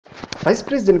Vice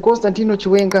President Constantino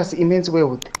Chiwenga's immense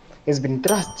wealth has been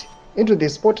thrust into the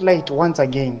spotlight once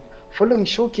again, following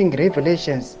shocking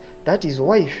revelations that his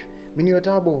wife,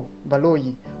 Miniotabo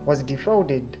Baloyi, was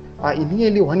defrauded in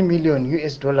nearly $1 million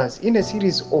in a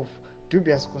series of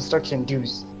dubious construction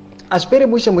deals. Azvipere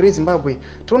mushe muri Zimbabwe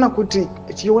toona kuti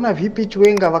tiona VP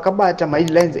Chiwenga vakabata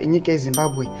maheadlines enyika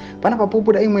yeZimbabwe. Panapa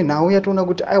pobuda imwe nhau yatoona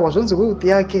kuti aiwa zvonzi wealth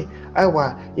yake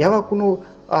aiwa yava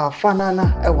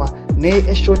kunofanana aiwa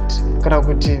ne-short kana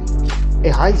kuti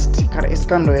heist kana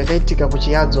escandal yakaitika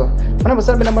kuchiyadzwa. Panapa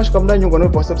sara bena mashuka muda nyungu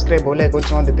anopa subscribe or like or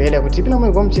turn on the bell kuti ipina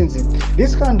mwe muchinzi.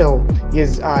 This scandal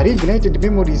has reignited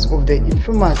memories of the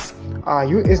infamous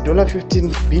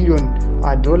 $15 billion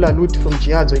loot from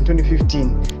Chiadzo in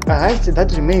 2015, a heist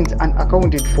that remains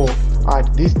unaccounted for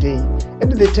at this day.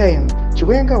 At the time,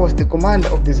 Chiwenga was the commander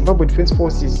of the Zimbabwe Defense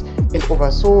Forces and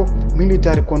oversaw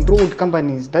military-controlled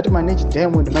companies that managed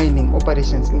diamond mining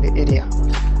operations in the area.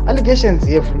 Allegations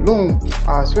have long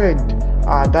swear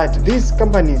that these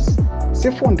companies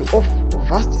siphoned off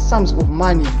vast sums of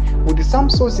money, with some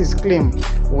sources claim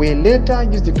were later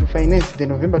used to finance the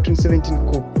November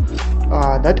 2017 coup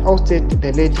that ousted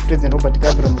the late President Robert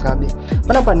Mugabe.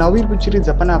 Panapa now iri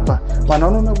kuchiridza panapa vanhu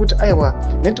vanoona kuti aiwa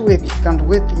networth kana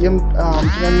worth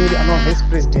yemutungamiri anova vice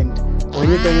president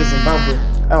wenyika yeZimbabwe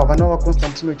aiwa vanova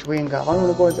Constantino Chiwenga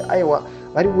vanoona kuti aiwa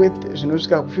vari worth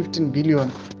zvinosvika ku$15 billion.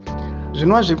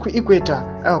 Zvinova zviri kuikweta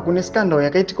kune scandal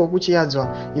yakaitika kuchiyadzwa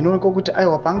inoonekwa kuti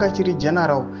aiwa panga chiri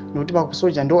general nokuti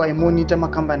vakusoja ndo aimonita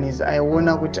macompanies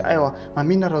aiona kuti aiwa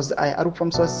maminerals aya ari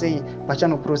kufambiswa sei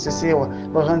pachanoprosesewa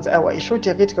vazvanzi aiwa ishoti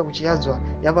yakaitika kuchiyadzwa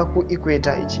yava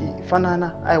kuikweta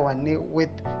ichifanana aiwa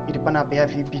neworth iri panapa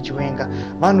yaVP Chiwenga.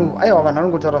 Vanhu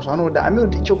vanongotaura zvavanoda ami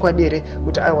kuti ichokwadi here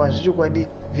kuti aiwa zvichokwadi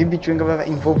VP Chiwenga vava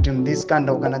involved in this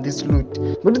scandal kana this loot.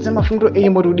 Ngotidze mafungiro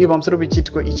enyu muri kudiwa pamusoro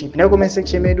pechiitiko ichi. Pinda comment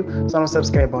section medu,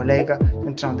 subscribe or like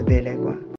and turn on the bell icon.